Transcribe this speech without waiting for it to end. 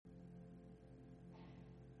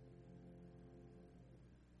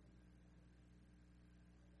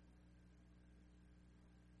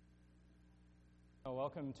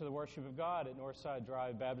Welcome to the worship of God at Northside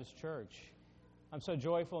Drive Baptist Church. I'm so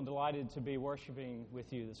joyful and delighted to be worshiping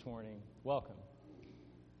with you this morning. Welcome.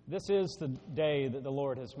 This is the day that the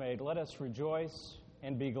Lord has made. Let us rejoice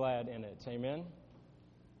and be glad in it. Amen.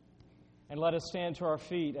 And let us stand to our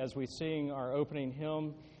feet as we sing our opening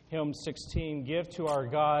hymn, hymn 16, Give to our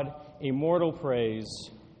God immortal praise.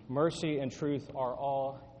 Mercy and truth are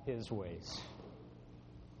all His ways.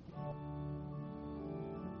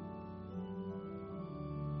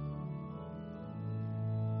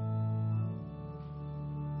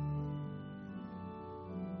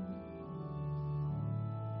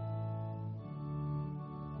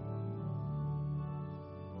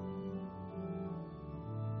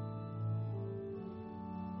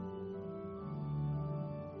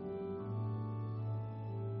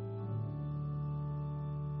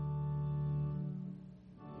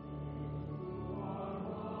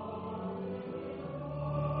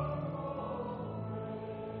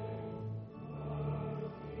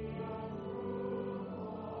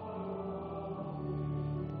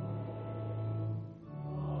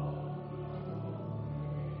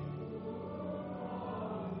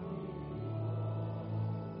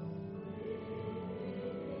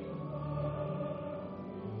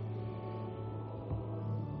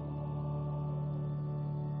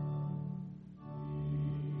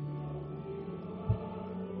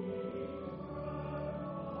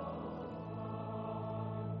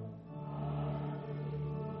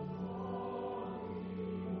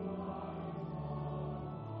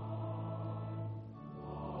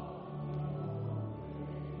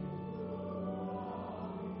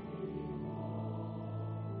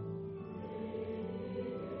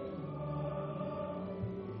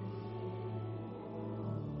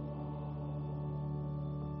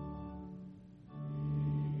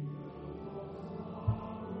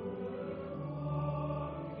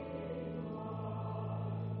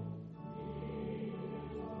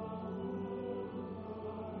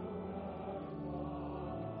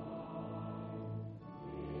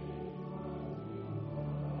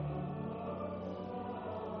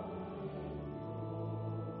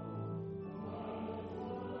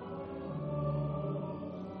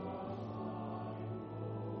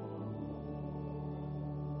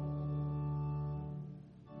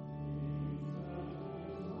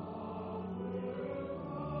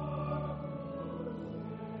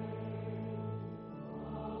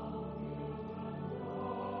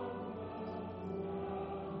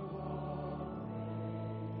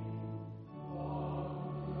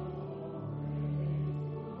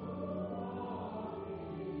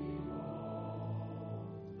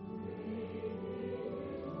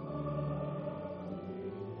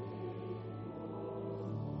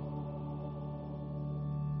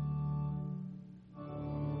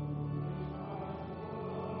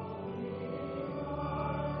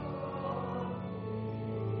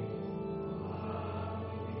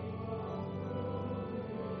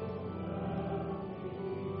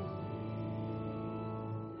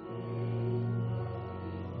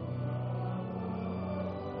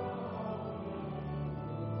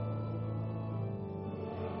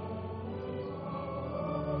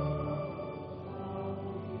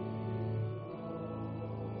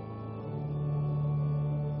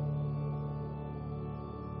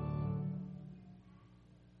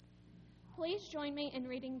 Please join me in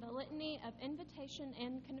reading the Litany of Invitation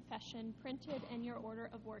and Confession printed in your order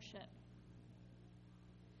of worship.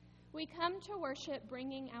 We come to worship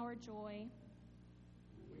bringing our joy.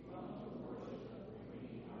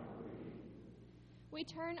 We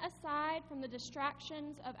turn aside from the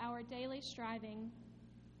distractions of our daily striving.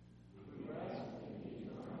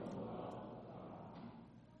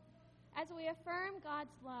 As we affirm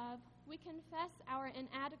God's love, we confess our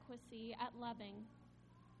inadequacy at loving.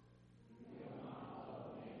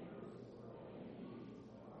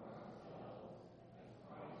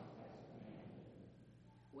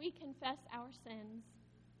 We confess our sins.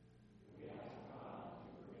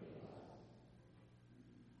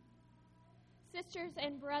 Sisters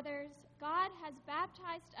and brothers, God has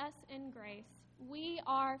baptized us in grace. We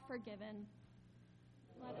are forgiven.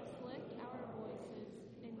 Let us lift our voices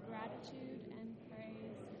in gratitude and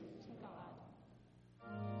praise to God.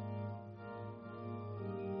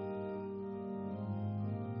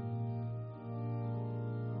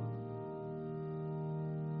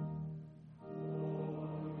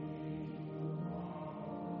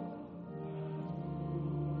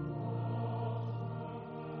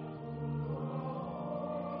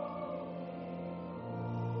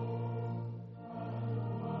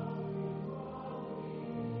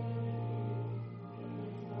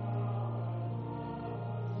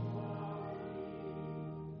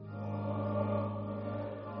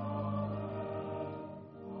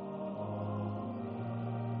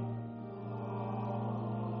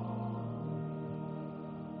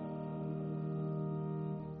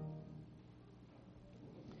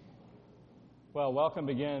 Well, welcome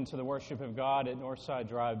again to the worship of God at Northside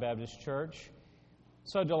Drive Baptist Church.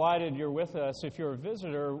 So delighted you're with us. If you're a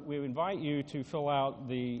visitor, we invite you to fill out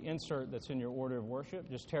the insert that's in your order of worship.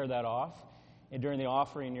 Just tear that off. And during the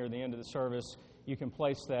offering near the end of the service, you can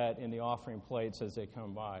place that in the offering plates as they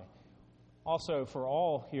come by. Also, for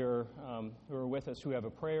all here who are with us who have a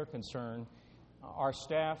prayer concern, our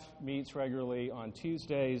staff meets regularly on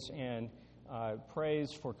Tuesdays and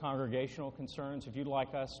prays for congregational concerns. If you'd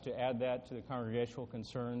like us to add that to the congregational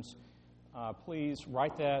concerns, please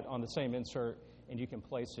write that on the same insert and you can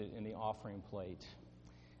place it in the offering plate.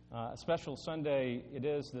 A special Sunday it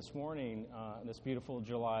is this morning, this beautiful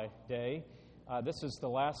July day. This is the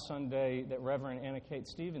last Sunday that Reverend Anna Kate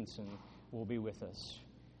Stevenson will be with us.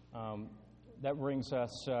 That brings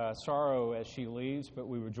us sorrow as she leaves, but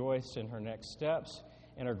we rejoice in her next steps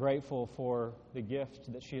and are grateful for the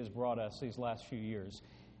gift that she has brought us these last few years.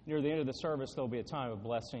 Near the end of the service, there'll be a time of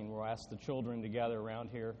blessing. We'll ask the children to gather around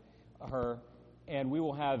her, and we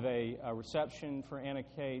will have a reception for Anna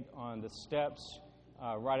Kate on the steps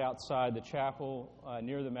right outside the chapel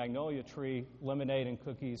near the magnolia tree. Lemonade and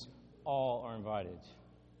cookies, all are invited.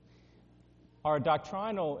 Our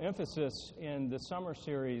doctrinal emphasis in the summer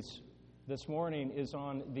series this morning is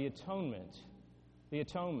on the atonement. The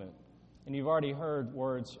atonement. And you've already heard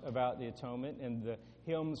words about the atonement, and the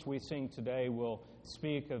hymns we sing today will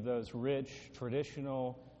speak of those rich,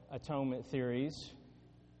 traditional atonement theories.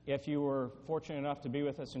 If you were fortunate enough to be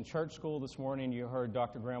with us in church school this morning, you heard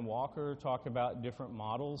Dr. Graham Walker talk about different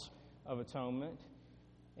models of atonement.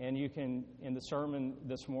 And you can, in the sermon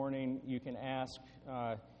this morning, you can ask,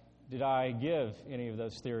 did I give any of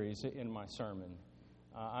those theories in my sermon?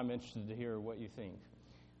 I'm interested to hear what you think.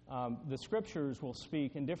 The Scriptures will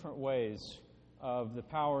speak in different ways of the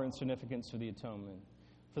power and significance of the atonement.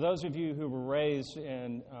 For those of you who were raised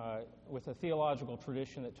with a theological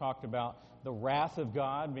tradition that talked about the wrath of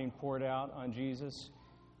God being poured out on Jesus,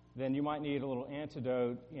 then you might need a little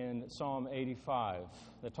antidote in Psalm 85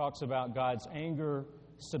 that talks about God's anger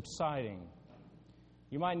subsiding.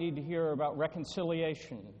 You might need to hear about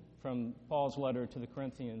reconciliation from Paul's letter to the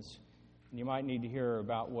Corinthians, and you might need to hear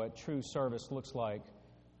about what true service looks like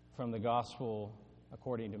from the Gospel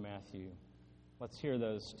according to Matthew. Let's hear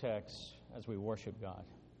those texts as we worship God.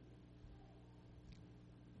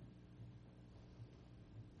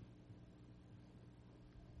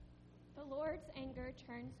 The Lord's anger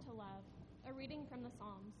turns to love. A reading from the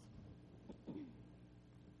Psalms.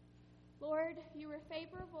 Lord, you were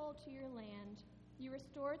favorable to your land. You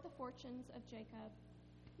restored the fortunes of Jacob.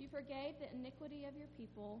 You forgave the iniquity of your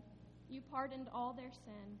people. You pardoned all their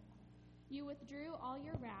sin. You withdrew all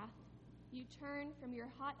your wrath. You turned from your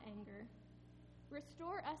hot anger.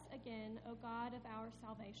 Restore us again, O God of our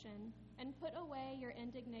salvation, and put away your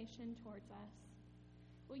indignation towards us.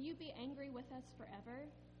 Will you be angry with us forever?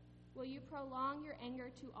 Will you prolong your anger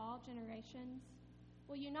to all generations?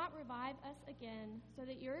 Will you not revive us again, so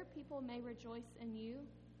that your people may rejoice in you?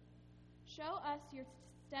 Show us your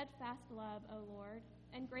steadfast love, O Lord,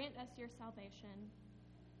 and grant us your salvation.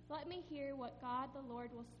 Let me hear what God the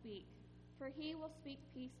Lord will speak. For he will speak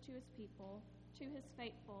peace to his people, to his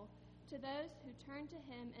faithful, to those who turn to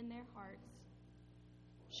him in their hearts.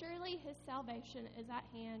 Surely his salvation is at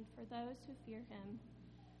hand for those who fear him,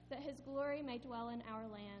 that his glory may dwell in our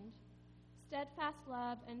land. Steadfast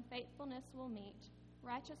love and faithfulness will meet.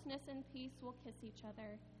 Righteousness and peace will kiss each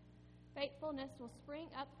other. Faithfulness will spring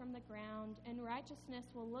up from the ground, and righteousness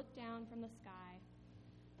will look down from the sky.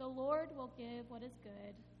 The Lord will give what is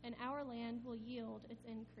good, and our land will yield its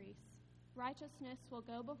increase. Righteousness will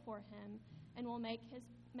go before him and will make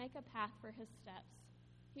a path for his steps.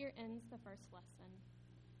 Here ends the first lesson.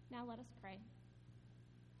 Now let us pray.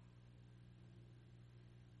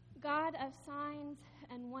 God of signs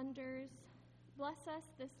and wonders, bless us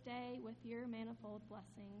this day with your manifold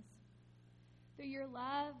blessings. Through your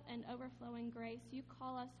love and overflowing grace, you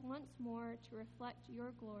call us once more to reflect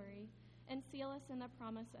your glory and seal us in the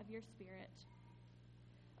promise of your Spirit.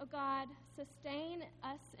 O God, sustain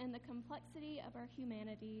us in the complexity of our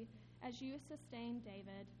humanity as you sustained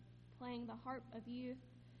David, playing the harp of youth,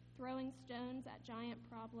 throwing stones at giant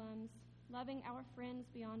problems, loving our friends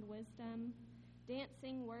beyond wisdom,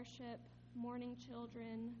 dancing worship, mourning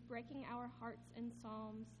children, breaking our hearts in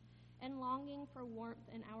psalms, and longing for warmth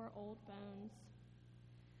in our old bones.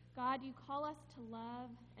 God, you call us to love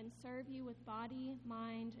and serve you with body,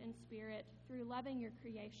 mind, and spirit through loving your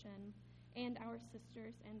creation and our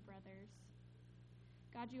sisters and brothers.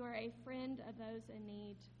 God, you are a friend of those in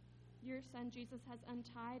need. Your Son, Jesus, has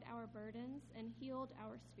untied our burdens and healed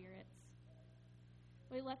our spirits.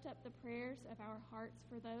 We lift up the prayers of our hearts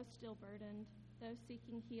for those still burdened, those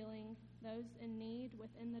seeking healing, those in need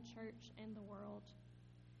within the church and the world.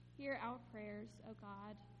 Hear our prayers, O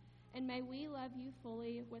God, and may we love you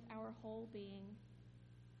fully with our whole being.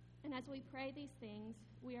 And as we pray these things,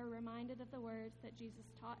 we are reminded of the words that Jesus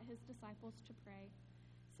taught his disciples to pray,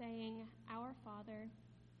 saying, Our Father,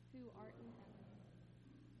 who art in heaven.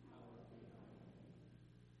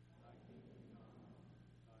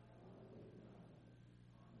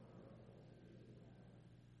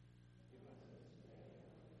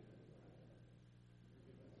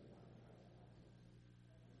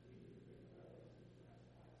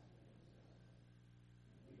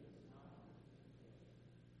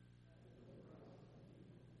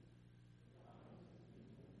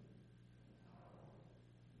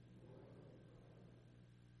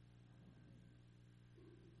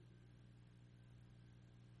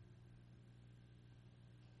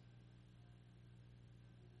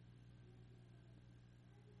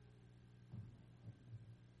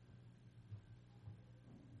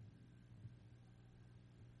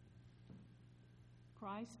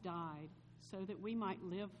 Christ died so that we might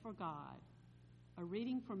live for God. A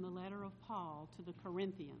reading from the letter of Paul to the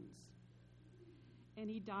Corinthians. And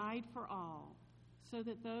he died for all, so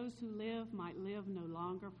that those who live might live no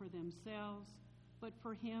longer for themselves, but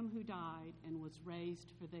for him who died and was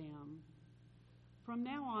raised for them. From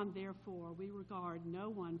now on, therefore, we regard no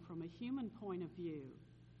one from a human point of view.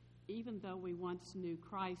 Even though we once knew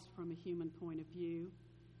Christ from a human point of view,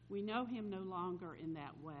 we know him no longer in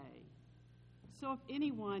that way. So if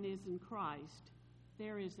anyone is in Christ,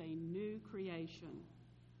 there is a new creation.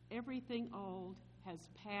 Everything old has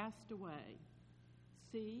passed away.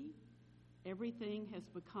 See, everything has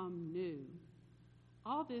become new.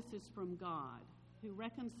 All this is from God, who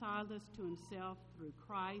reconciled us to himself through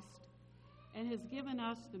Christ and has given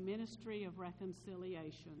us the ministry of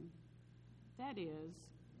reconciliation. That is,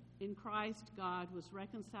 in Christ, God was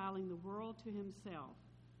reconciling the world to himself,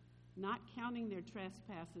 not counting their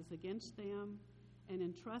trespasses against them, and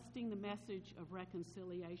entrusting the message of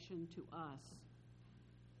reconciliation to us.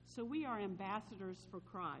 So we are ambassadors for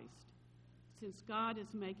Christ. Since God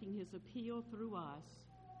is making his appeal through us,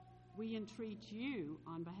 we entreat you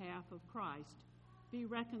on behalf of Christ, be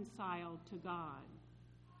reconciled to God.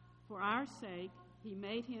 For our sake, he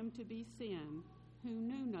made him to be sin who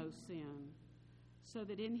knew no sin, so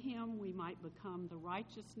that in him we might become the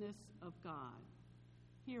righteousness of God.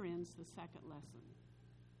 Here ends the second lesson.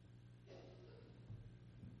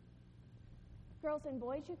 Girls and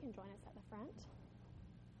boys, you can join us at the front.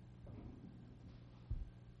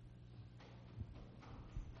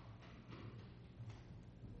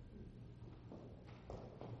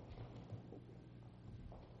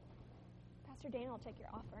 Pastor Dana will take your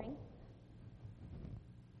offering.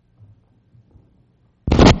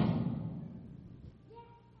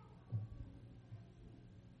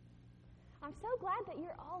 I'm so glad that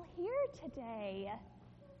you're all here today.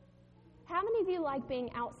 How many of you like being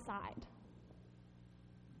outside?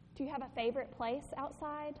 Do you have a favorite place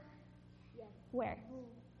outside? Yes. Where?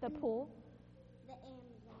 The pool? The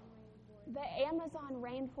Amazon rainforest. The Amazon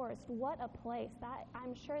rainforest. What a place.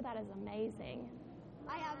 I'm sure that is amazing.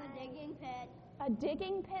 I have a digging pit. A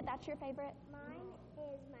digging pit? That's your favorite? Mine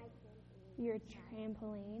is my trampoline. Your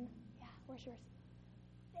trampoline. Yeah. Where's yours?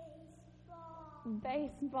 Baseball.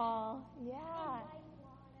 Baseball.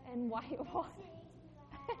 Yeah. And white water. And white water.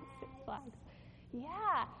 Six Six Flags.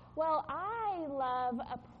 Yeah. Well, I love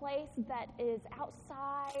a place that is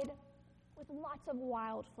outside with lots of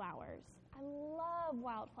wildflowers. I love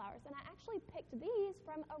wildflowers. And I actually picked these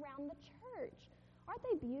from around the church. Aren't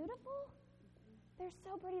they beautiful? They're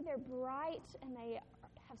so pretty. They're bright, and they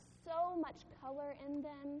have so much color in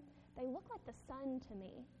them. They look like the sun to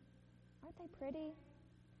me. Aren't they pretty?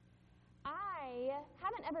 I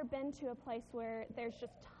haven't ever been to a place where there's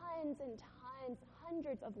just tons and tons,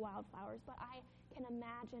 hundreds of wildflowers, but I can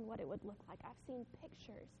imagine what it would look like. I've seen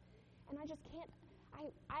pictures, and I just can't,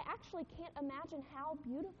 I actually can't imagine how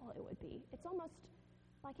beautiful it would be. It's almost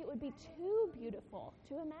like it would be too beautiful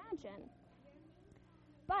to imagine.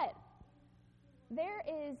 But there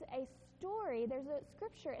is a story, there's a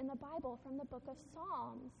scripture in the Bible from the book of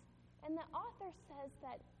Psalms, and the author says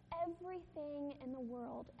that everything in the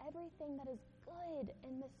world, everything that is good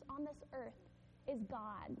on this earth is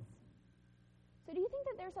God's. So do you think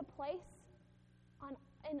that there's a place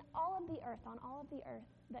in all of the earth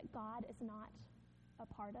that God is not a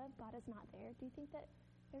part of? God is not there? Do you think that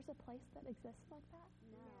there's a place that exists like that?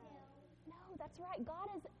 No, that's right.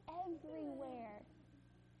 God is everywhere.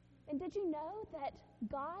 And did you know that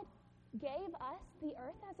God gave us the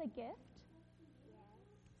earth as a gift? Yes.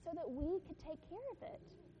 So that we could take care of it?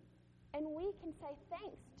 And we can say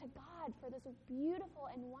thanks to God for this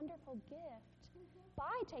beautiful and wonderful gift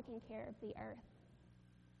by taking care of the earth.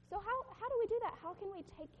 So how do we do that? How can we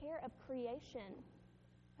take care of creation,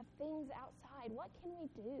 of things outside? What can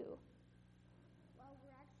we do? Well,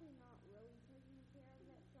 we're actually not really taking care of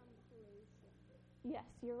it from pollution. Yes,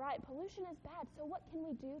 you're right. Pollution is bad. So what can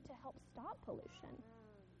we do to help stop pollution?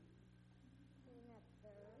 Clean up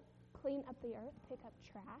the earth. Clean up the earth, pick up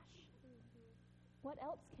trash. What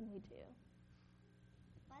else can we do?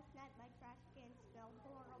 Last night my trash can smelled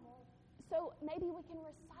horrible. So maybe we can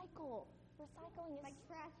recycle. Recycling is... My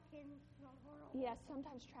trash can smelled horrible. Yes,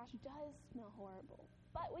 sometimes trash does smell horrible.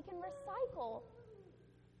 But we can recycle.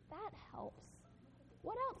 That helps.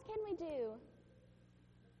 What else can we do?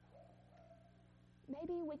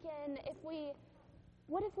 Maybe we can,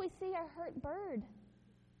 what if we see a hurt bird?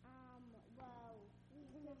 Well, we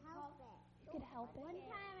can help it. You could help it.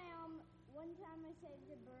 One time I saved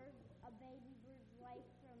a baby bird's life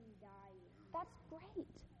from dying. That's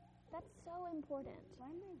great. That's so important. Why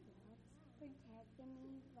my dad's protecting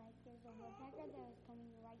me? Like there's a woodpecker that was coming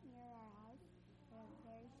right near our house. It was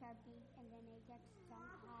very sharp beak, and then it just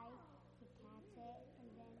jumped high to catch it, and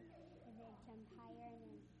then it jumped higher and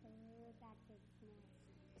then flew back to its nest.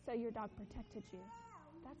 So your dog protected you.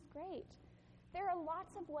 That's great. There are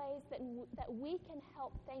lots of ways that we can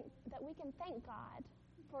thank God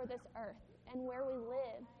for this earth and where we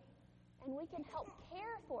live, and we can help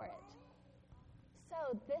care for it.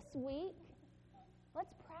 So this week,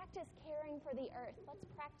 let's practice caring for the earth. Let's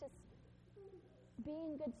practice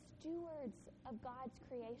being good stewards of God's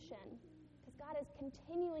creation, because God is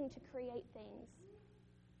continuing to create things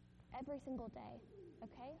every single day.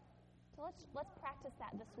 Okay? So let's practice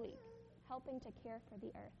that this week, helping to care for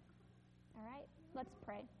the earth. All right? Let's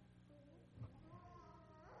pray.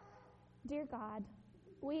 Dear God,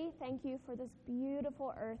 we thank you for this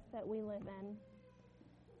beautiful earth that we live in.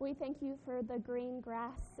 We thank you for the green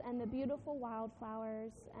grass and the beautiful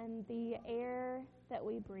wildflowers and the air that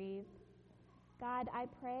we breathe. God, I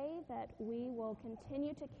pray that we will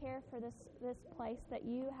continue to care for this place that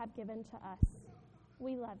you have given to us.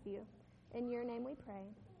 We love you. In your name we pray.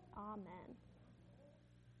 Amen.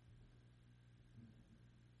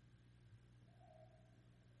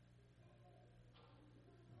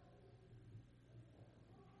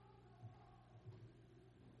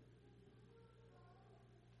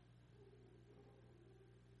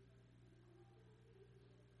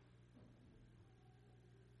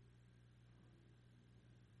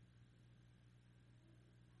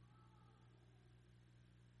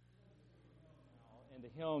 And the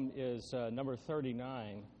hymn is number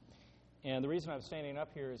 39. And the reason I'm standing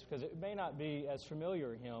up here is because it may not be as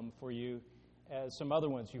familiar a hymn for you as some other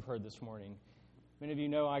ones you've heard this morning. Many of you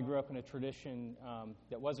know I grew up in a tradition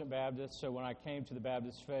that wasn't Baptist, so when I came to the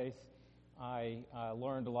Baptist faith, I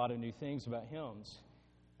learned a lot of new things about hymns.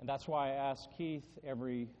 And that's why I asked Keith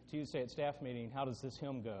every Tuesday at staff meeting, how does this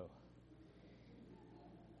hymn go?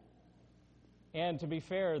 And to be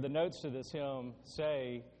fair, the notes to this hymn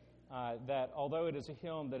say that although it is a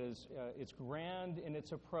hymn that is it's grand in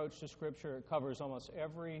its approach to Scripture, it covers almost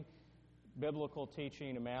every biblical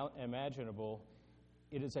teaching imaginable,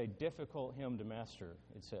 it is a difficult hymn to master,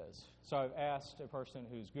 it says. So I've asked a person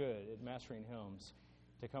who's good at mastering hymns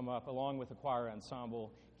to come up along with the choir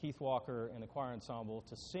ensemble, Keith Walker and the choir ensemble,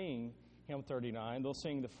 to sing hymn 39. They'll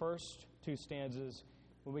sing the first two stanzas.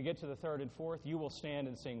 When we get to the third and fourth, you will stand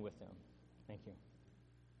and sing with them. Thank you.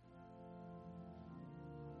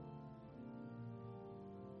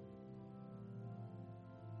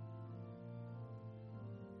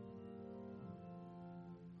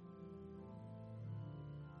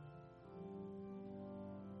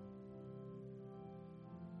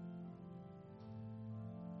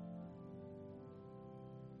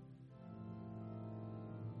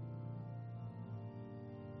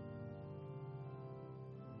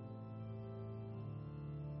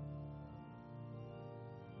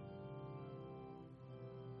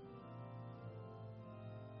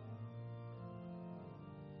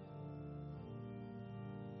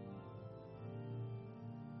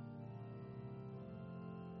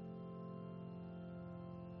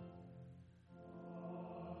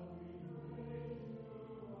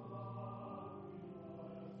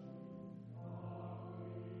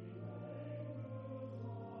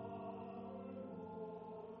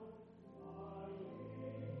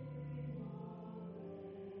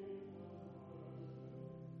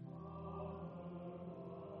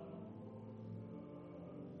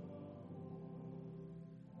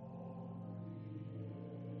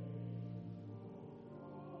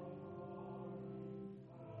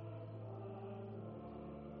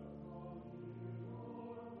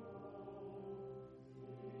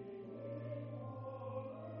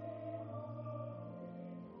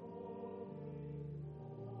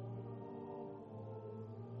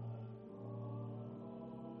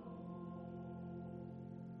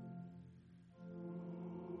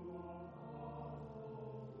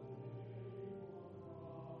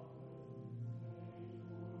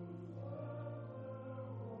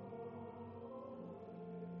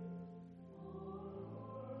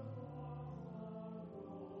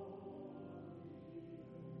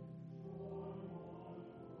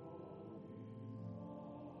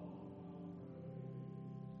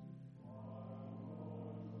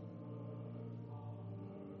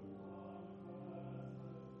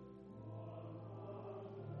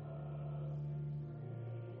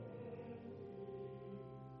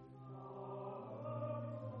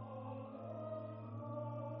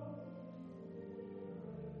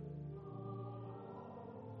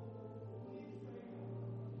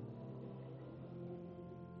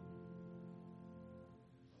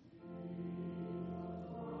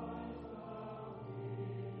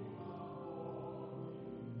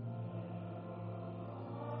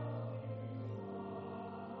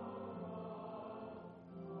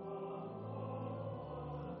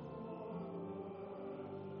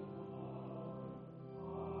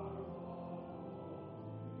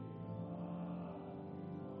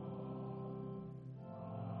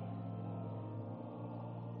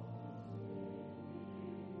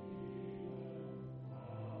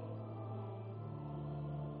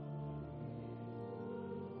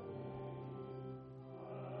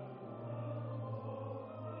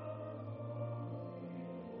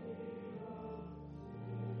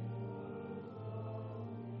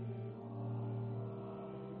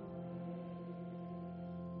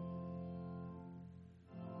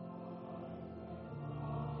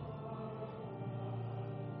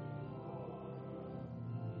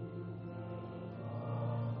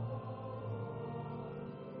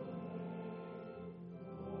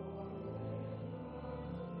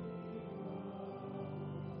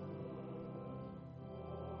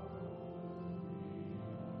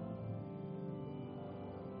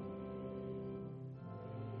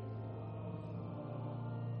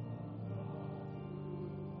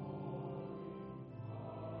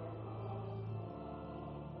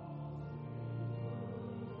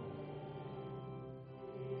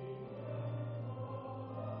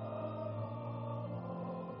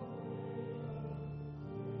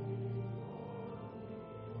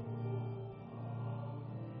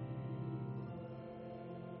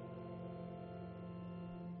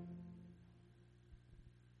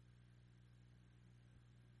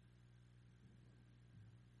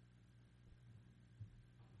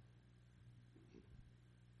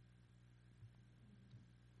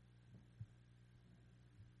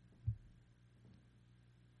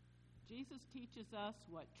 Jesus teaches us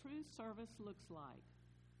what true service looks like.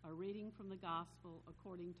 A reading from the Gospel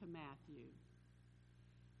according to Matthew.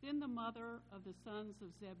 Then the mother of the sons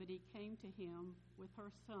of Zebedee came to him with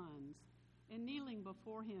her sons, and kneeling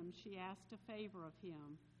before him, she asked a favor of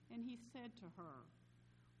him. And he said to her,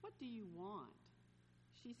 "What do you want?"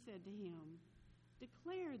 She said to him,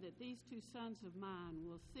 "Declare that these 2 sons of mine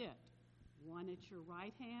will sit, one at your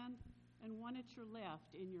right hand and one at your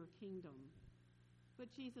left in your kingdom."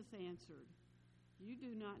 But Jesus answered, "You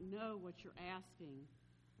do not know what you're asking.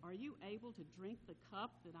 Are you able to drink the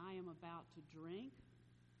cup that I am about to drink?"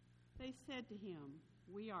 They said to him,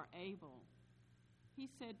 "We are able." He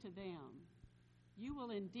said to them, "You will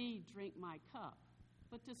indeed drink my cup,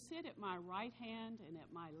 but to sit at my right hand and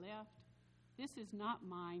at my left, this is not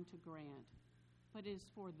mine to grant, but is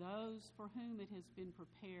for those for whom it has been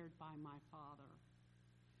prepared by my Father."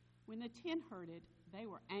 When the 10 heard it, they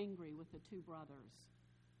were angry with the 2 brothers.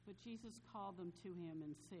 But Jesus called them to him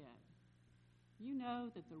and said, "You know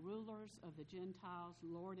that the rulers of the Gentiles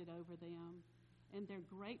lord it over them, and their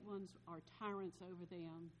great ones are tyrants over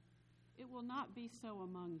them. It will not be so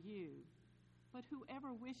among you, but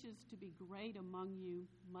whoever wishes to be great among you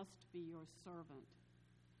must be your servant,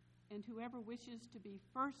 and whoever wishes to be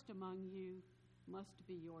first among you must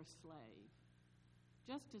be your slave.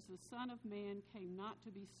 Just as the Son of Man came not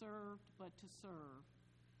to be served, but to serve,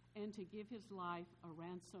 and to give his life a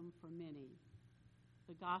ransom for many."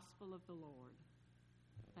 The Gospel of the Lord.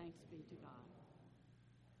 Thanks be to God.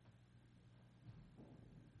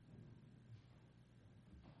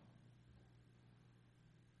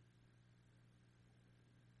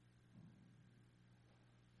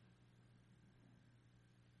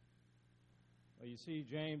 Well, you see,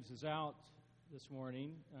 James is out this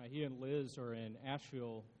morning. He and Liz are in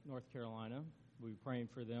Asheville, North Carolina. We'll be praying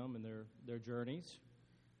for them and their journeys.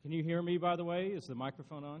 Can you hear me, by the way? Is the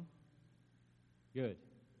microphone on? Good.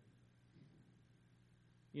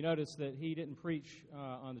 You notice that he didn't preach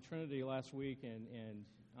on the Trinity last week, and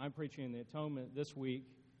I'm preaching the Atonement this week,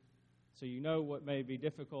 so you know what may be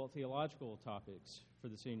difficult theological topics for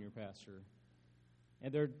the senior pastor.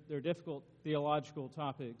 And they're difficult theological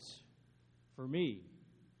topics for me.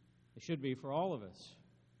 It should be for all of us.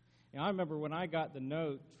 And I remember when I got the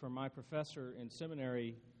note from my professor in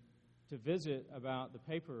seminary to visit about the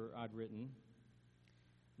paper I'd written,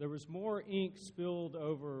 there was more ink spilled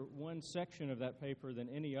over one section of that paper than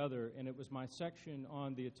any other, and it was my section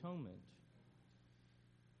on the atonement.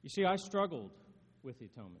 You see, I struggled with the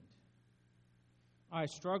atonement. I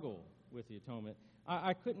struggle with the atonement.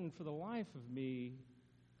 I couldn't, for the life of me,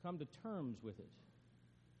 come to terms with it.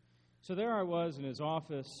 So there I was in his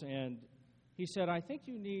office, and he said, "I think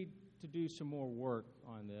you need to do some more work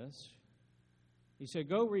on this." He said,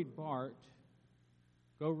 "Go read Barth,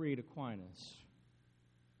 go read Aquinas."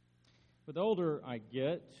 But the older I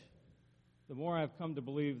get, the more I've come to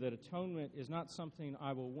believe that atonement is not something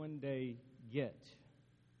I will one day get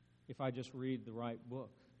if I just read the right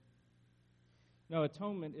book. No,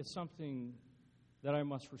 atonement is something that I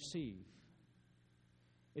must receive.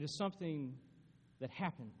 It is something that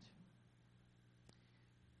happened.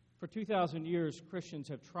 For 2,000 years, Christians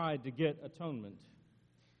have tried to get atonement.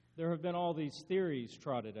 There have been all these theories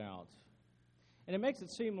trotted out. And it makes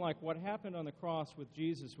it seem like what happened on the cross with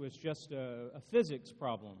Jesus was just a physics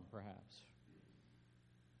problem, perhaps.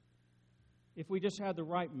 If we just had the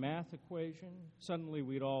right math equation, suddenly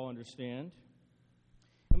we'd all understand.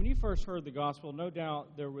 And when you first heard the gospel, no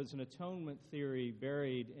doubt there was an atonement theory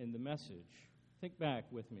buried in the message. Think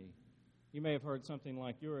back with me. You may have heard something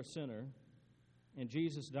like, "You're a sinner, and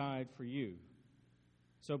Jesus died for you.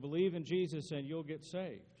 So believe in Jesus and you'll get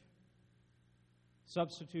saved."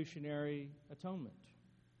 Substitutionary atonement.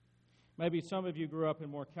 Maybe some of you grew up in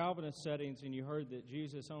more Calvinist settings and you heard that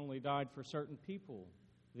Jesus only died for certain people,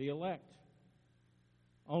 the elect,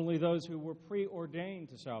 only those who were preordained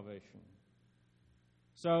to salvation.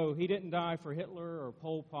 So he didn't die for Hitler or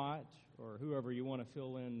Pol Pot or whoever you want to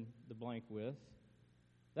fill in the blank with.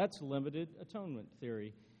 That's limited atonement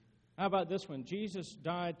theory. How about this one? Jesus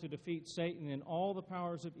died to defeat Satan and all the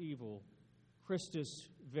powers of evil. Christus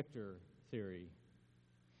Victor theory.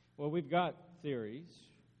 Well, we've got theories,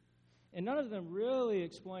 and none of them really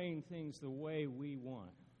explain things the way we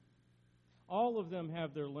want. All of them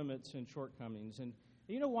have their limits and shortcomings, and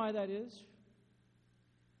you know why that is?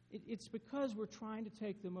 It's because we're trying to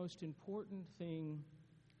take the most important thing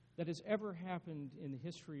that has ever happened in the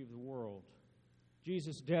history of the world,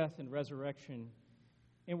 Jesus' death and resurrection,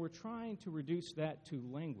 and we're trying to reduce that to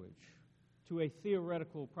language, to a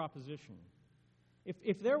theoretical proposition.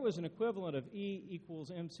 If there was an equivalent of E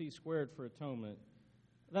equals MC squared for atonement,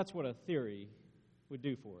 that's what a theory would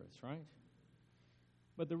do for us, right?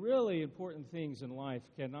 But the really important things in life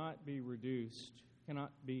cannot be reduced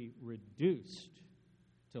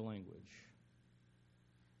to language.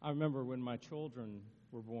 I remember when my children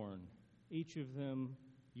were born, each of them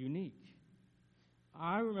unique.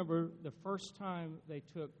 I remember the first time they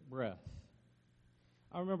took breath.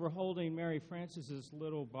 I remember holding Mary Frances's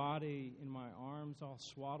little body in my arms, all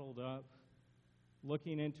swaddled up,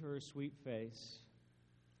 looking into her sweet face.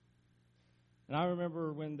 And I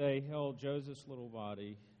remember when they held Joseph's little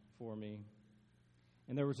body for me,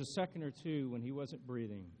 and there was a second or two when he wasn't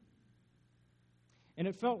breathing. And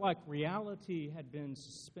it felt like reality had been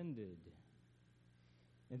suspended.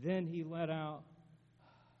 And then he let out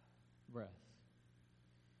breath.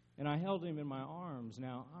 And I held him in my arms.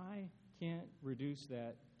 Now, I can't reduce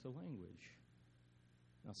that to language.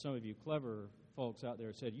 Now, some of you clever folks out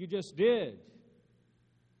there said, "You just did."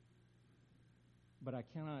 But I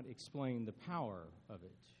cannot explain the power of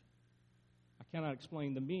it. I cannot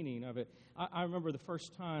explain the meaning of it. I remember the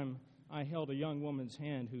first time I held a young woman's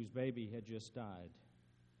hand whose baby had just died.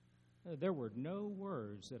 There were no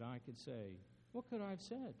words that I could say. What could I have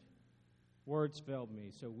said? Words failed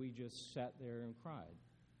me, so we just sat there and cried.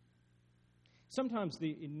 Sometimes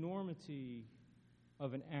the enormity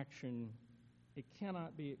of an action, it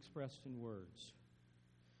cannot be expressed in words.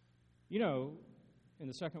 You know, in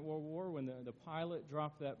the Second World War, when the pilot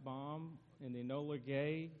dropped that bomb in the Enola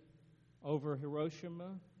Gay over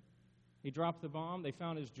Hiroshima, he dropped the bomb. They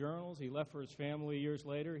found his journals. He left for his family years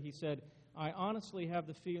later. He said, "I honestly have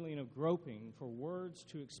the feeling of groping for words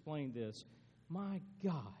to explain this. My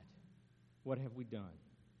God, what have we done?"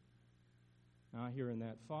 Now I hear in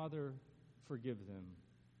that, "Father, forgive them,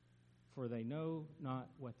 for they know not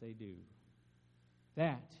what they do."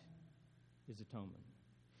 That is atonement.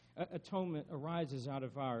 Atonement arises out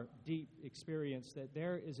of our deep experience that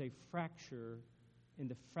there is a fracture in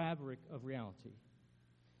the fabric of reality.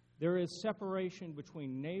 There is separation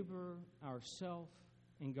between neighbor, ourself,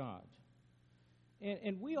 and God.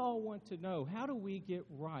 And we all want to know, how do we get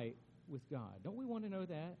right with God? Don't we want to know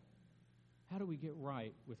that? How do we get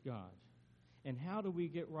right with God? And how do we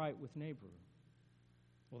get right with neighbor?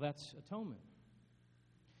 Well, that's atonement.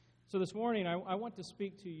 So this morning, I want to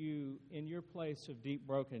speak to you in your place of deep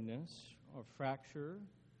brokenness or fracture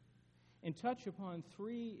and touch upon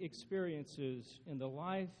three experiences in the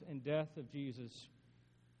life and death of Jesus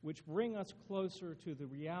which bring us closer to the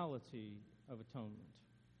reality of atonement.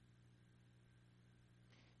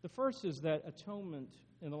 The first is that atonement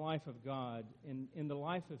in the life of God and in the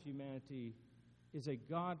life of humanity is a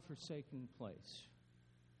God-forsaken place.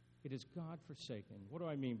 It is God-forsaken. What do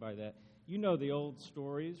I mean by that? You know the old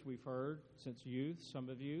stories we've heard since youth, some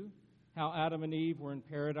of you, how Adam and Eve were in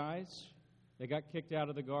paradise. They got kicked out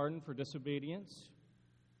of the garden for disobedience.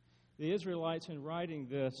 The Israelites, in writing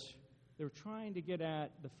this, they're trying to get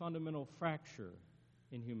at the fundamental fracture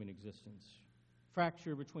in human existence,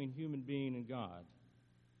 fracture between human being and God.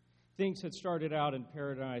 Things had started out in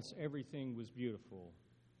paradise. Everything was beautiful.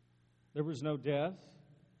 There was no death,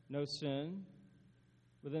 no sin.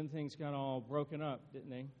 But then things got all broken up, didn't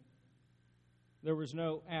they? There was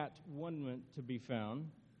no at-one-ment to be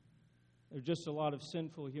found. There were just a lot of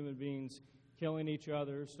sinful human beings killing each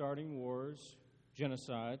other, starting wars,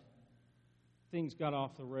 genocide. Things got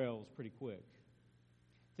off the rails pretty quick.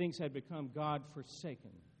 Things had become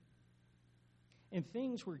God-forsaken. And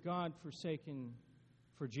things were God-forsaken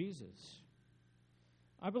for Jesus.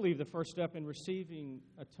 I believe the first step in receiving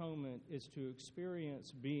atonement is to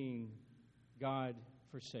experience being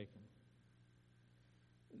God-forsaken.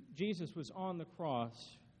 Jesus was on the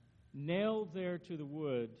cross, nailed there to the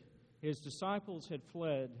wood. His disciples had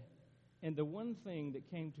fled, and the one thing that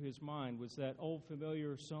came to his mind was that old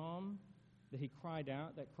familiar psalm that he cried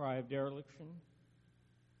out, that cry of dereliction.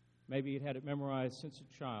 Maybe he'd had it memorized since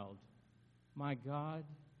a child. My God,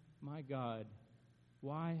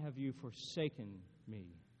 why have you forsaken me?"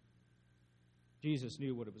 Jesus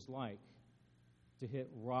knew what it was like to hit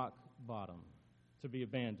rock bottom, to be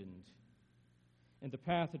abandoned. And the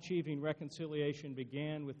path achieving reconciliation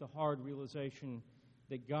began with the hard realization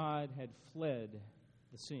that God had fled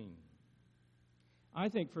the scene. I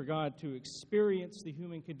think for God to experience the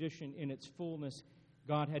human condition in its fullness,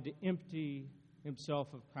 God had to empty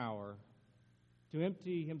himself of power, to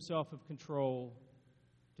empty himself of control,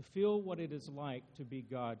 to feel what it is like to be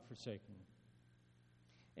God-forsaken.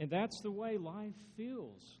 And that's the way life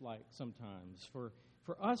feels like sometimes. For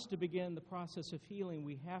us to begin the process of healing,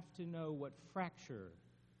 we have to know what fracture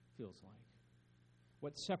feels like,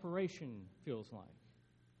 what separation feels like,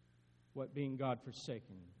 what being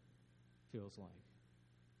God-forsaken feels like.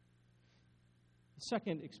 The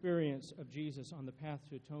second experience of Jesus on the path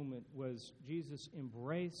to atonement was Jesus'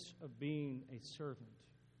 embrace of being a servant.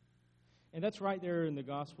 And that's right there in the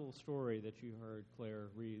gospel story that you heard Claire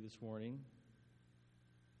read this morning.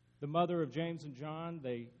 The mother of James and John,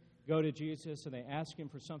 they go to Jesus and they ask him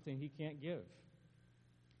for something he can't give.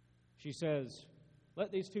 She says,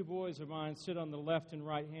 "Let these two boys of mine sit on the left and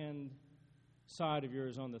right hand side of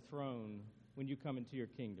yours on the throne when you come into your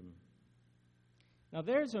kingdom." Now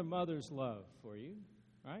there's a mother's love for you,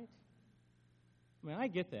 right? I mean, I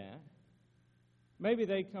get that. Maybe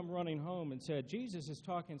they come running home and said, "Jesus is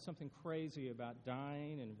talking something crazy about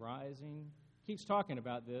dying and rising. Keeps talking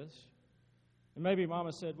about this." And maybe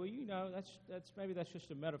Mama said, "Well, you know, maybe that's just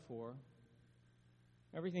a metaphor.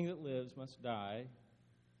 Everything that lives must die."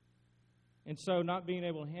 And so, not being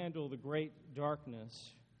able to handle the great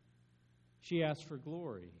darkness, she asked for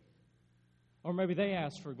glory. Or maybe they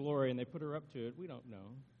asked for glory and they put her up to it. We don't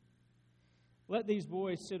know. "Let these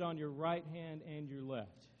boys sit on your right hand and your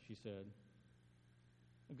left," she said.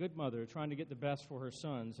 A good mother trying to get the best for her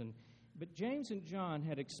sons. But James and John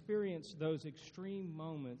had experienced those extreme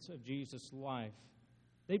moments of Jesus' life.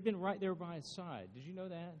 They'd been right there by his side. Did you know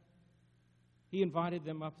that? He invited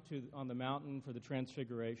them up on the mountain for the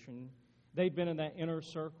transfiguration. They'd been in that inner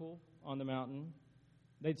circle on the mountain.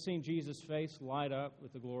 They'd seen Jesus' face light up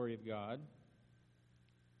with the glory of God.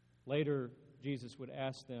 Later, Jesus would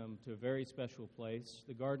ask them to a very special place,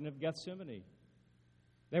 the Garden of Gethsemane.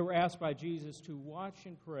 They were asked by Jesus to watch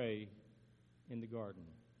and pray in the garden.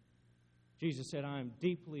 Jesus said, "I am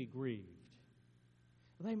deeply grieved."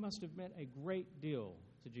 Well, they must have meant a great deal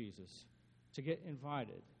to Jesus to get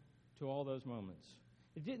invited to all those moments.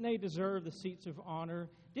 Didn't they deserve the seats of honor?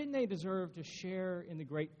 Didn't they deserve to share in the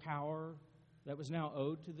great power that was now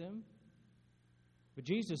owed to them? But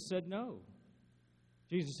Jesus said no.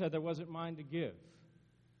 Jesus said that wasn't mine to give.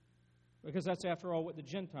 Because that's, after all, what the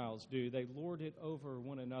Gentiles do. They lord it over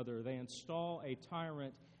one another. They install a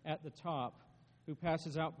tyrant at the top who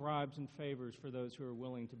passes out bribes and favors for those who are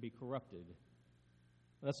willing to be corrupted.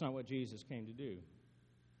 That's not what Jesus came to do.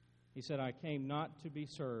 He said, "I came not to be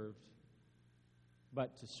served,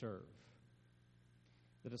 but to serve."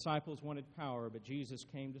 The disciples wanted power, but Jesus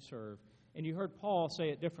came to serve. And you heard Paul say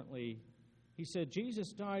it differently. He said,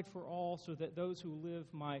 "Jesus died for all so that those who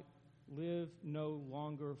live might live no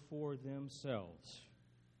longer for themselves,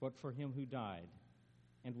 but for him who died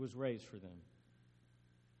and was raised for them."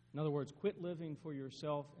 In other words, quit living for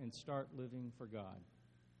yourself and start living for God.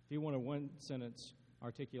 If you want a one-sentence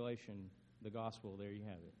articulation, the gospel, there you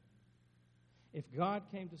have it. If God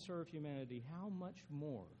came to serve humanity, how much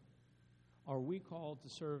more are we called to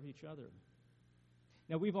serve each other?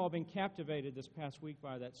 Now, we've all been captivated this past week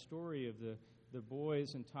by that story of the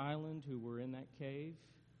boys in Thailand who were in that cave.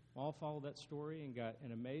 All followed that story and got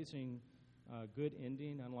an amazing, good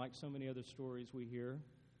ending, unlike so many other stories we hear.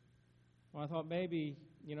 Well, I thought maybe,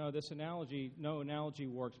 this analogy, no analogy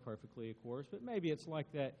works perfectly, of course, but maybe it's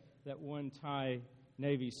like that one Thai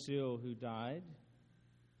Navy SEAL who died.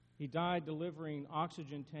 He died delivering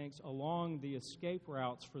oxygen tanks along the escape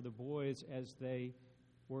routes for the boys as they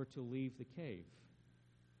were to leave the cave.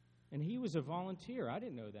 And he was a volunteer. I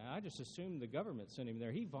didn't know that. I just assumed the government sent him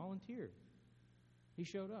there. He volunteered. He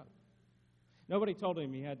showed up. Nobody told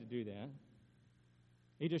him he had to do that.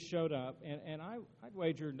 He just showed up. And I'd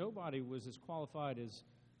wager nobody was as qualified as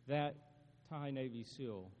that Thai Navy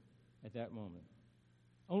SEAL at that moment.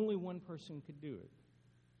 Only one person could do it.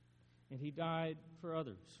 And he died for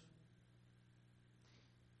others.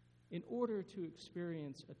 In order to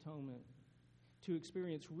experience atonement, to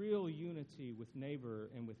experience real unity with neighbor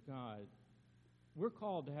and with God, we're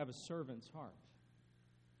called to have a servant's heart.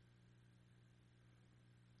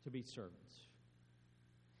 To be servants.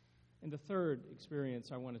 And the third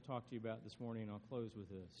experience I want to talk to you about this morning, and I'll close with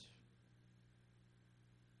this.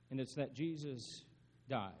 And it's that Jesus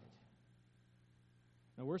died.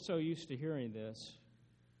 Now, we're so used to hearing this,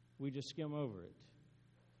 we just skim over it.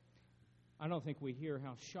 I don't think we hear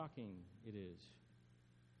how shocking it is.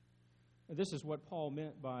 And this is what Paul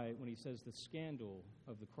meant by when he says the scandal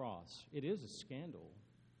of the cross. It is a scandal,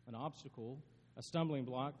 an obstacle, a stumbling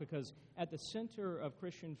block, because at the center of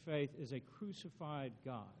Christian faith is a crucified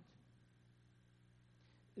God.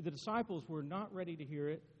 The disciples were not ready to hear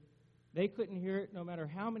it. They couldn't hear it no matter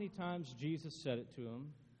how many times Jesus said it to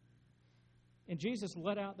them. And Jesus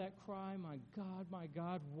let out that cry, my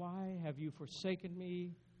God, why have you forsaken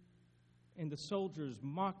me?" And the soldiers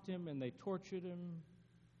mocked him and they tortured him.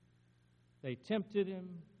 They tempted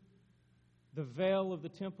him. The veil of the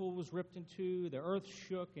temple was ripped in two. The earth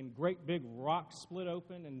shook and great big rocks split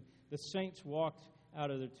open, and the saints walked out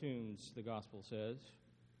of their tombs, the gospel says.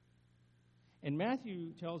 And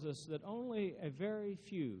Matthew tells us that only a very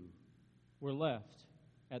few were left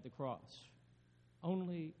at the cross.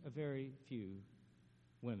 Only a very few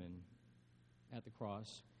women at the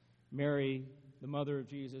cross. Mary, the mother of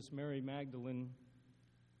Jesus, Mary Magdalene,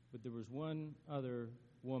 but there was one other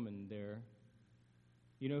woman there.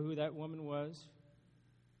 You know who that woman was?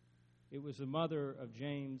 It was the mother of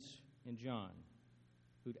James and John,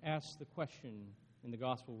 who'd asked the question in the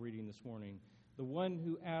gospel reading this morning. The one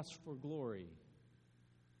who asked for glory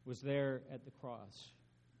was there at the cross.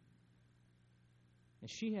 And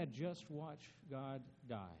she had just watched God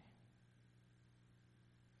die.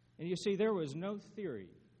 And you see, there was no theory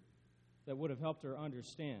that would have helped her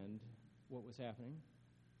understand what was happening.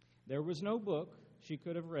 There was no book she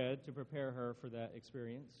could have read to prepare her for that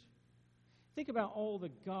experience. Think about all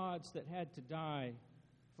the gods that had to die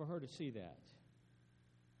for her to see that.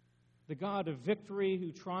 The God of victory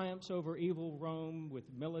who triumphs over evil Rome with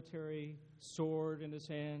military sword in his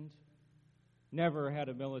hand, never had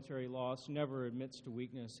a military loss, never admits to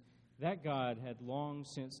weakness. That God had long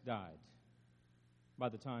since died by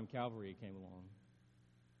the time Calvary came along.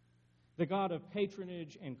 The God of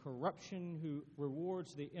patronage and corruption who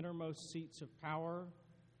rewards the innermost seats of power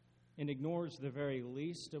and ignores the very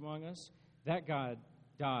least among us, that God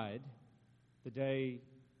died the day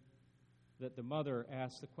that the mother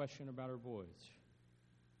asked the question about her boys.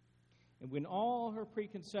 And when all her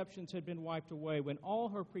preconceptions had been wiped away, when all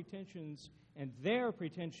her pretensions and their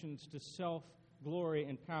pretensions to self-glory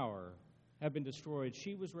and power had been destroyed,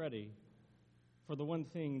 she was ready for the one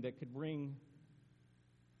thing that could bring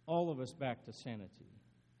all of us back to sanity.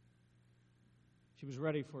 She was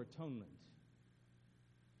ready for atonement.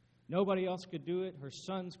 Nobody else could do it. Her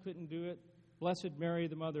sons couldn't do it. Blessed Mary,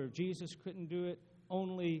 the mother of Jesus, couldn't do it.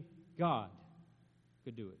 Only God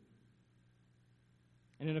could do it.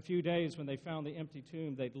 And in a few days, when they found the empty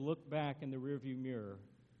tomb, they'd look back in the rearview mirror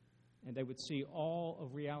and they would see all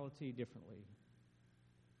of reality differently.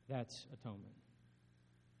 That's atonement.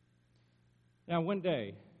 Now, one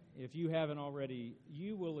day, if you haven't already,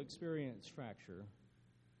 you will experience fracture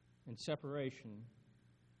and separation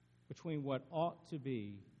between what ought to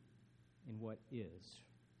be and what is.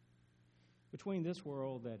 Between this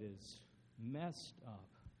world that is messed up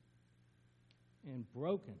and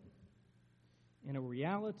broken and a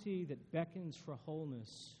reality that beckons for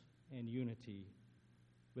wholeness and unity.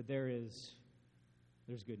 But there's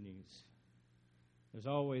good news. There's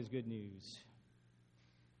always good news.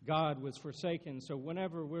 God was forsaken, so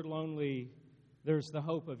whenever we're lonely, there's the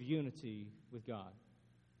hope of unity with God.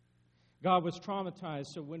 God was traumatized,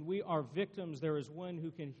 so when we are victims, there is one who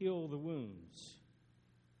can heal the wounds.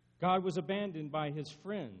 God was abandoned by his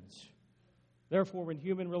friends. Therefore, when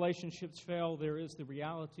human relationships fail, there is the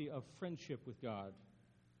reality of friendship with God.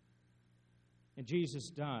 And Jesus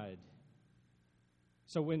died.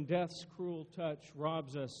 So when death's cruel touch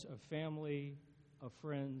robs us of family, of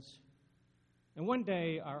friends, and one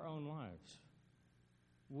day our own lives,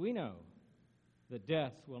 we know that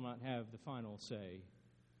death will not have the final say.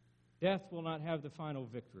 Death will not have the final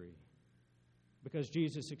victory, because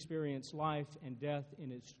Jesus experienced life and death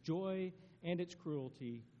in its joy and its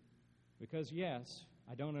cruelty. Because, yes,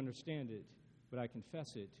 I don't understand it, but I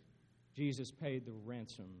confess it. Jesus paid the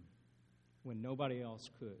ransom when nobody else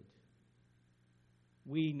could.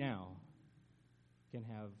 We now can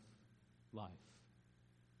have life.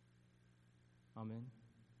 Amen.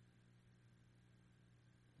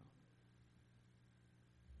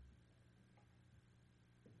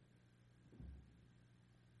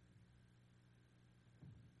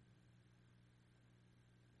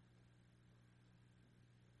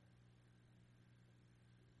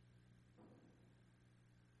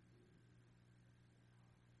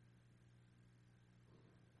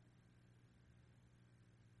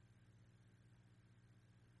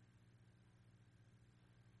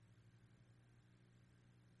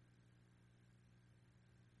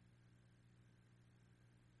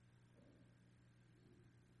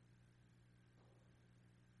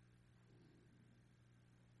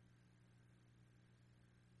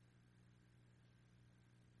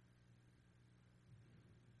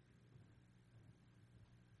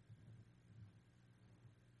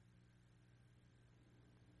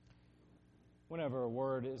 Whenever a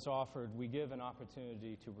word is offered, we give an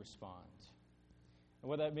opportunity to respond. And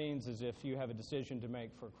what that means is if you have a decision to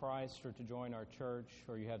make for Christ or to join our church,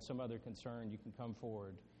 or you have some other concern, you can come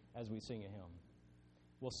forward as we sing a hymn.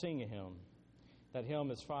 We'll sing a hymn. That hymn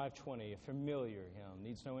is 520, a familiar hymn,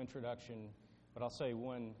 needs no introduction, but I'll say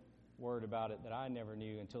one word about it that I never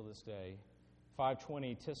knew until this day.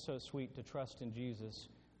 520, 'Tis so sweet to trust in Jesus.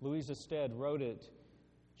 Louisa Stead wrote it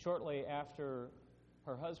shortly after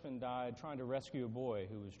her husband died trying to rescue a boy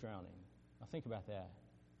who was drowning. Now think about that.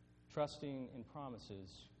 Trusting in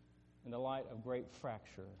promises in the light of great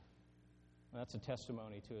fracture. And that's a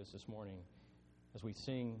testimony to us this morning. As we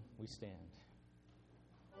sing, we stand.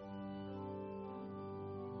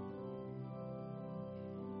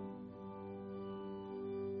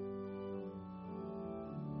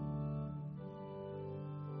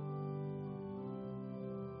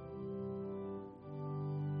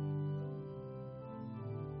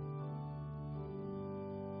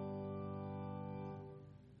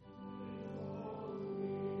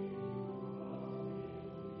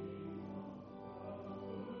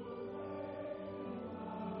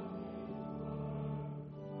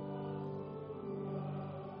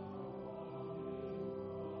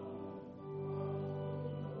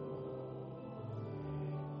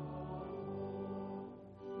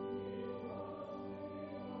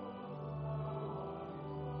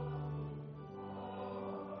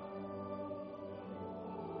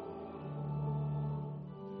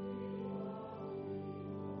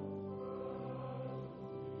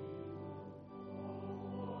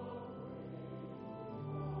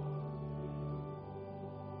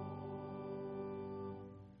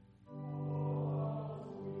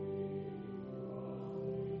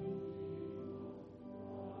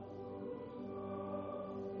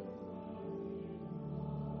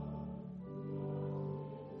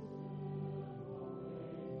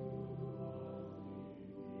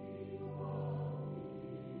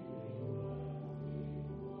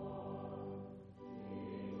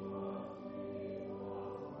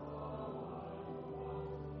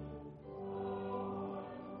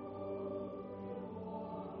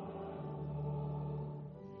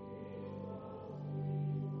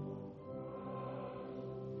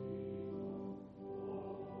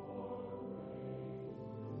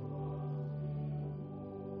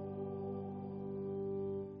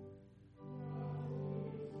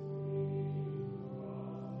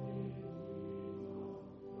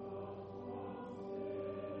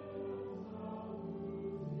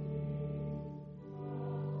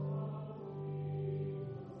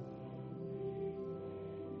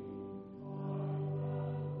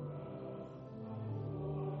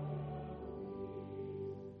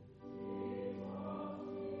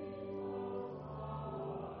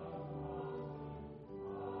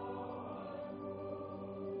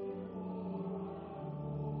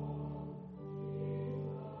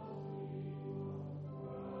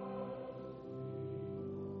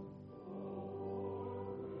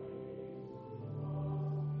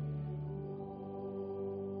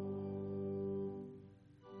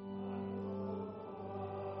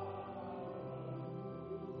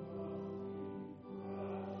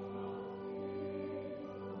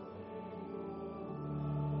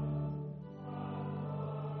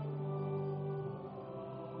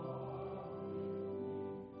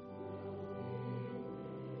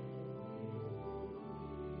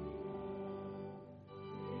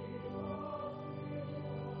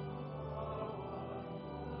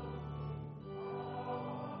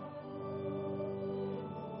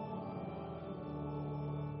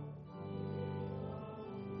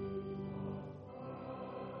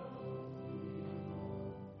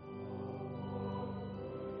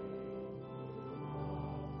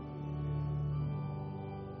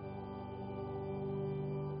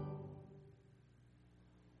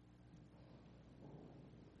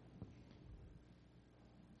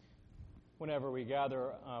 Whenever we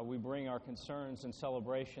gather, we bring our concerns and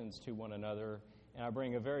celebrations to one another, and I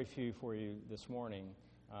bring a very few for you this morning.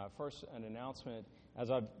 First, an announcement. As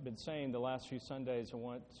I've been saying the last few Sundays, I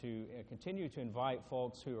want to continue to invite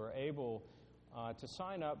folks who are able to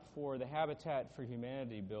sign up for the Habitat for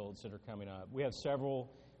Humanity builds that are coming up. We have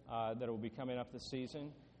several that will be coming up this season.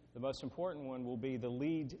 The most important one will be the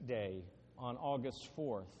Lead Day on August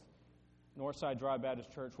 4th. Northside Drive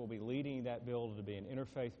Baptist Church will be leading that build. It'll be an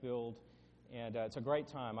interfaith build. And it's a great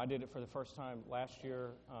time. I did it for the first time last year,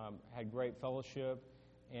 had great fellowship,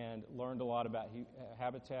 and learned a lot about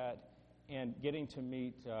Habitat. And getting to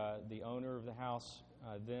meet the owner of the house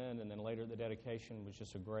then, and then later the dedication, was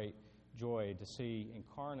just a great joy to see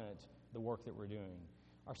incarnate the work that we're doing.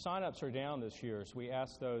 Our sign-ups are down this year, so we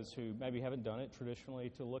ask those who maybe haven't done it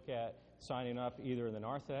traditionally to look at signing up either in the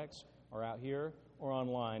narthex or out here or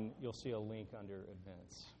online. You'll see a link under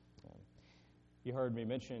events. You heard me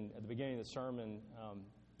mention at the beginning of the sermon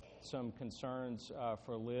some concerns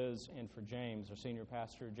for Liz and for James, our senior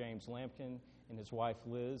pastor, James Lampkin, and his wife,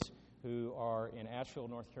 Liz, who are in Asheville,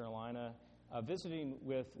 North Carolina, visiting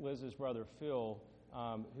with Liz's brother, Phil,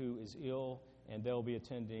 who is ill, and they'll be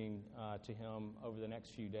attending to him over the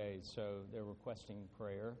next few days. So they're requesting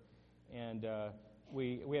prayer. And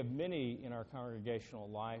we have many in our congregational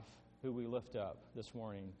life who we lift up this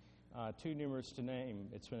morning. Too numerous to name.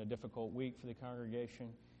 It's been a difficult week for the congregation,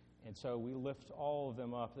 and so we lift all of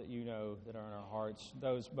them up that you know that are in our hearts.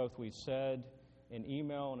 Those both we've said in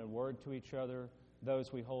email and in word to each other,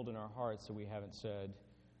 those we hold in our hearts that we haven't said.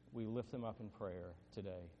 We lift them up in prayer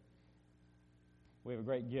today. We have a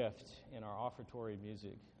great gift in our offertory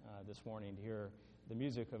music this morning to hear the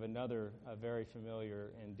music of another very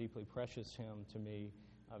familiar and deeply precious hymn to me.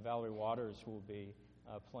 Valerie Waters will be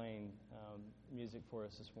playing music for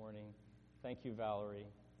us this morning. Thank you, Valerie.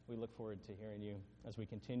 We look forward to hearing you as we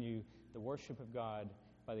continue the worship of God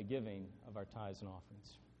by the giving of our tithes and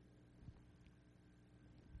offerings.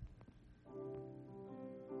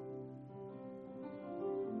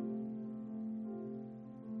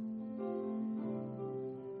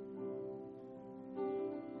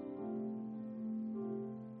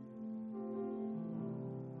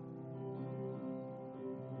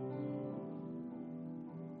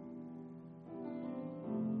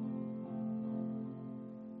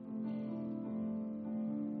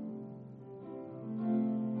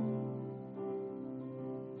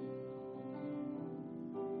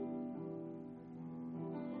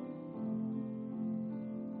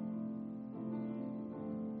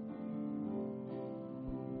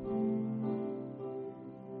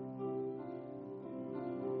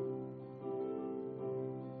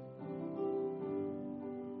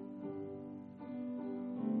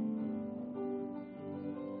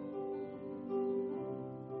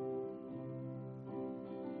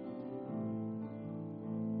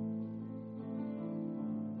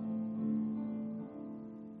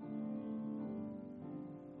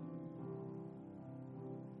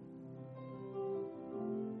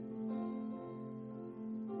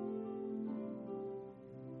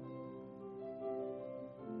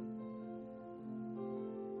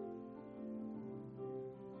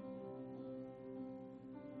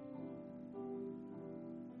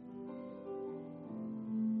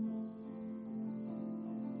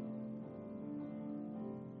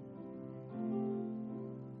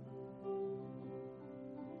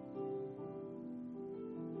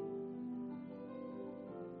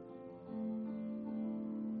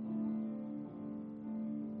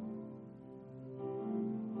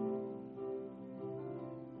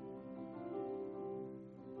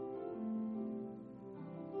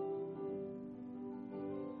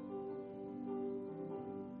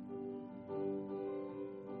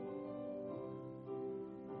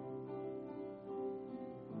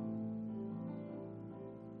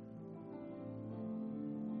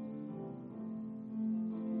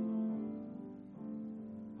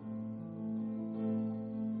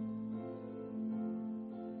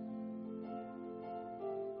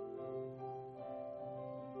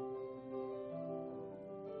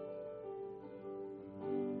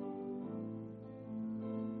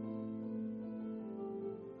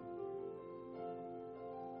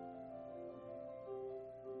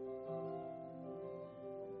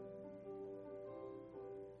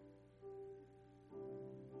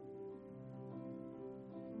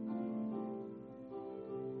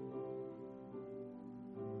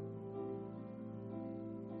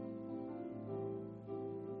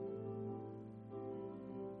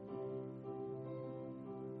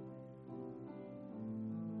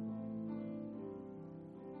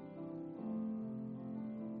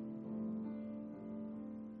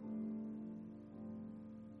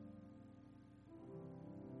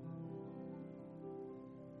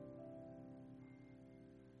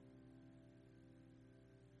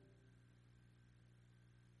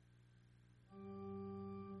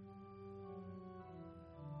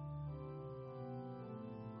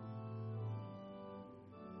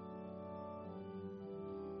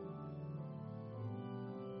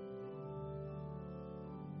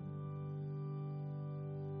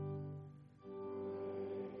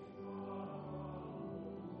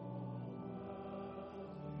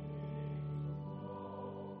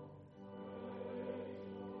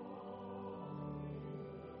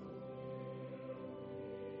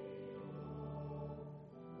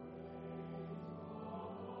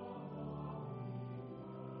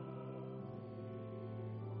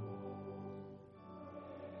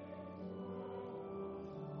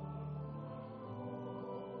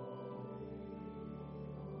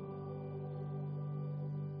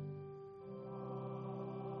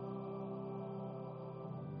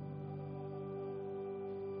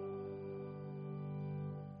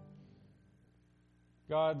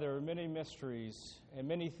 God, there are many mysteries and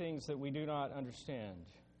many things that we do not understand.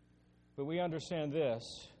 But we understand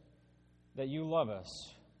this, that you love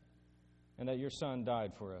us and that your Son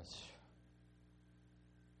died for us.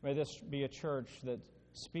 May this be a church that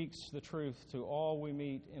speaks the truth to all we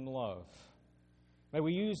meet in love. May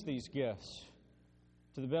we use these gifts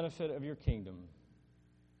to the benefit of your kingdom.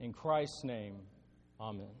 In Christ's name,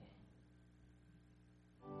 amen.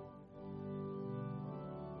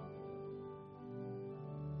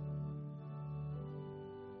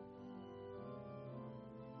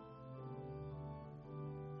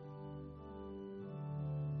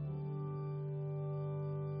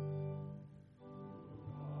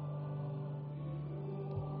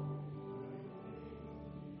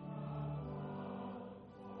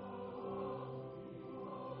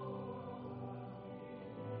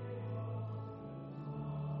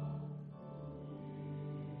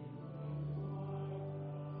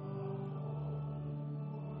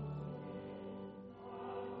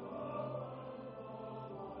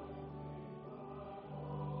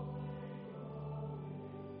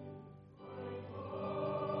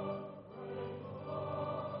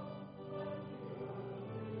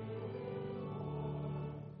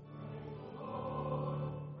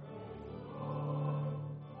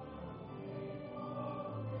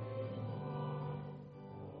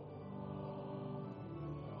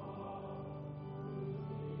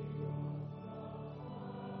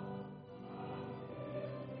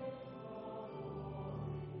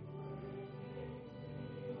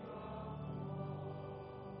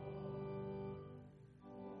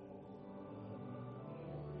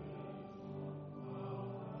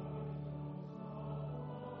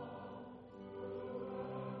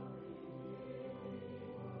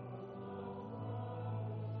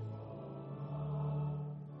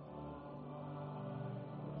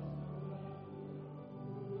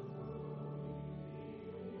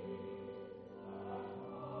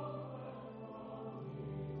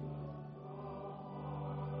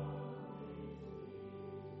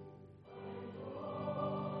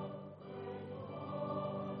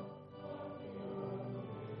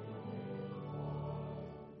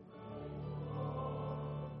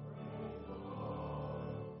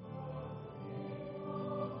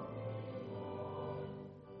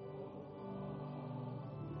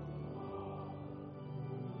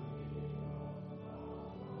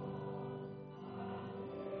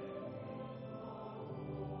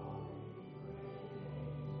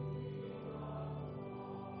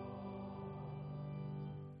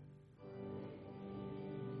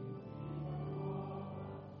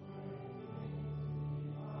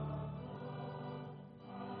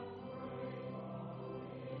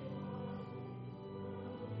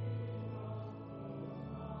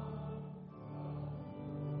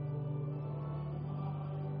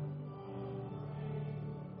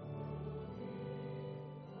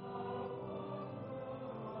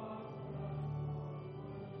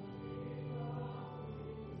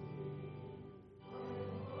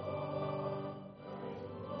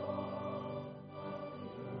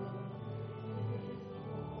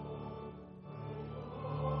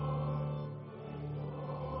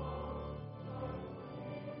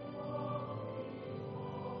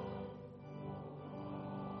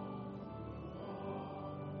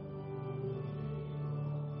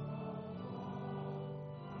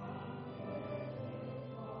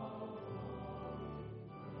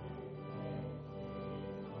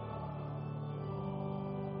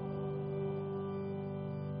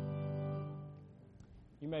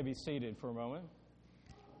 You may be seated for a moment.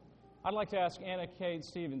 I'd like to ask Anna Kate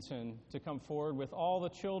Stevenson to come forward with all the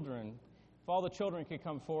children. If all the children could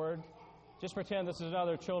come forward, just pretend this is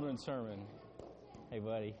another children's sermon. Hey,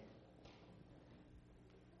 buddy.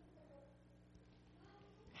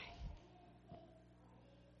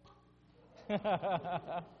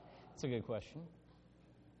 That's a good question.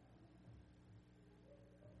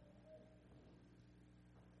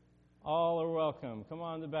 All are welcome. Come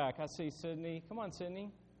on to the back. I see Sydney. Come on,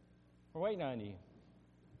 Sydney. We're waiting on you.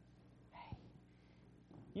 Hey.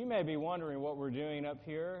 You may be wondering what we're doing up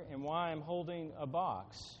here and why I'm holding a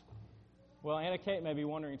box. Well, Anna Kate may be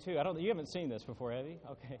wondering too. You haven't seen this before, have you?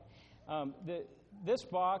 Okay. This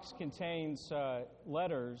box contains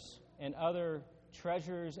letters and other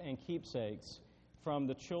treasures and keepsakes from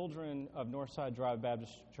the children of Northside Drive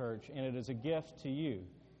Baptist Church, and it is a gift to you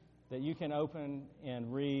that you can open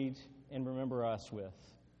and read and remember us with.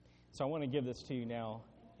 So I want to give this to you now,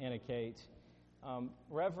 Anna Kate.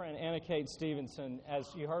 Reverend Anna Kate Stevenson, as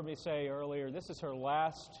you heard me say earlier, this is her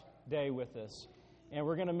last day with us, and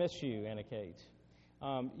we're going to miss you, Anna Kate.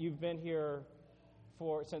 You've been here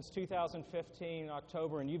since 2015,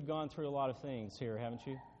 October, and you've gone through a lot of things here, haven't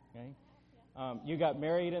you? Okay. You got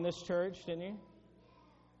married in this church, didn't you?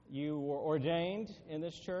 You were ordained in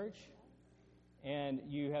this church, and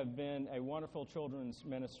you have been a wonderful children's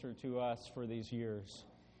minister to us for these years.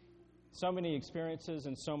 So many experiences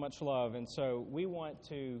and so much love. And so we want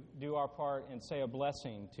to do our part and say a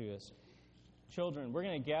blessing to us. Children, we're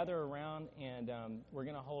going to gather around and we're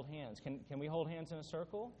going to hold hands. Can we hold hands in a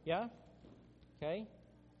circle? Yeah? Okay.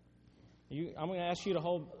 I'm going to ask you to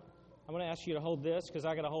hold this because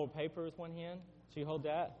I got to hold paper with one hand. So you hold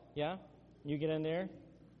that. Yeah? You get in there.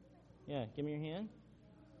 Yeah. Give me your hand.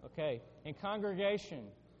 Okay. In congregation,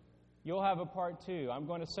 you'll have a part too. I'm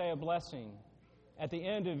going to say a blessing. At the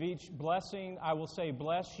end of each blessing, I will say,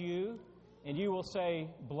 bless you, and you will say,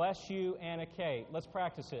 bless you, Anna Kate. Let's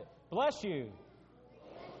practice it. Bless you.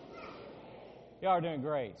 Y'all are doing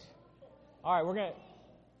great. All right,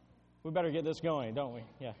 we better get this going, don't we?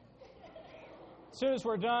 Yeah. As soon as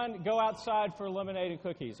we're done, go outside for lemonade and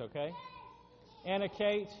cookies, okay? Anna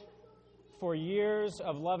Kate, for years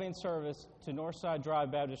of loving service to Northside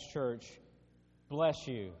Drive Baptist Church, bless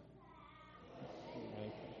you.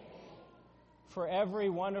 For every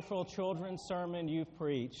wonderful children's sermon you've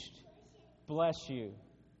preached, bless you.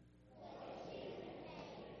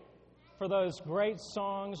 For those great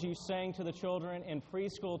songs you sang to the children in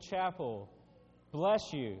preschool chapel,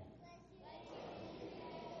 bless you.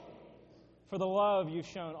 For the love you've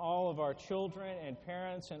shown all of our children and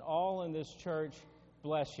parents and all in this church,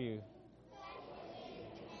 bless you.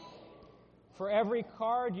 For every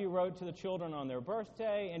card you wrote to the children on their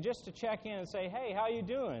birthday, and just to check in and say, hey, how you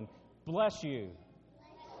doing? Bless you.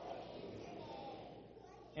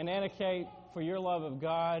 And Anna Kate, for your love of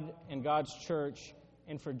God and God's church,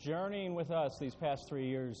 and for journeying with us these past 3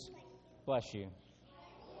 years, bless you.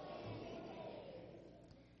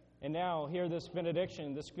 And now, hear this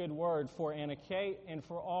benediction, this good word for Anna Kate and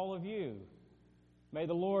for all of you. May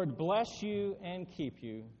the Lord bless you and keep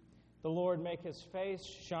you. The Lord make His face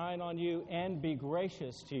shine on you and be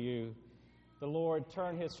gracious to you. The Lord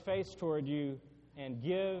turn His face toward you and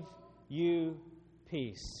give you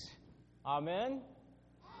peace. Amen?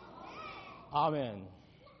 Amen.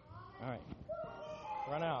 All right.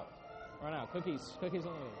 Run out. Cookies on the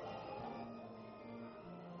way.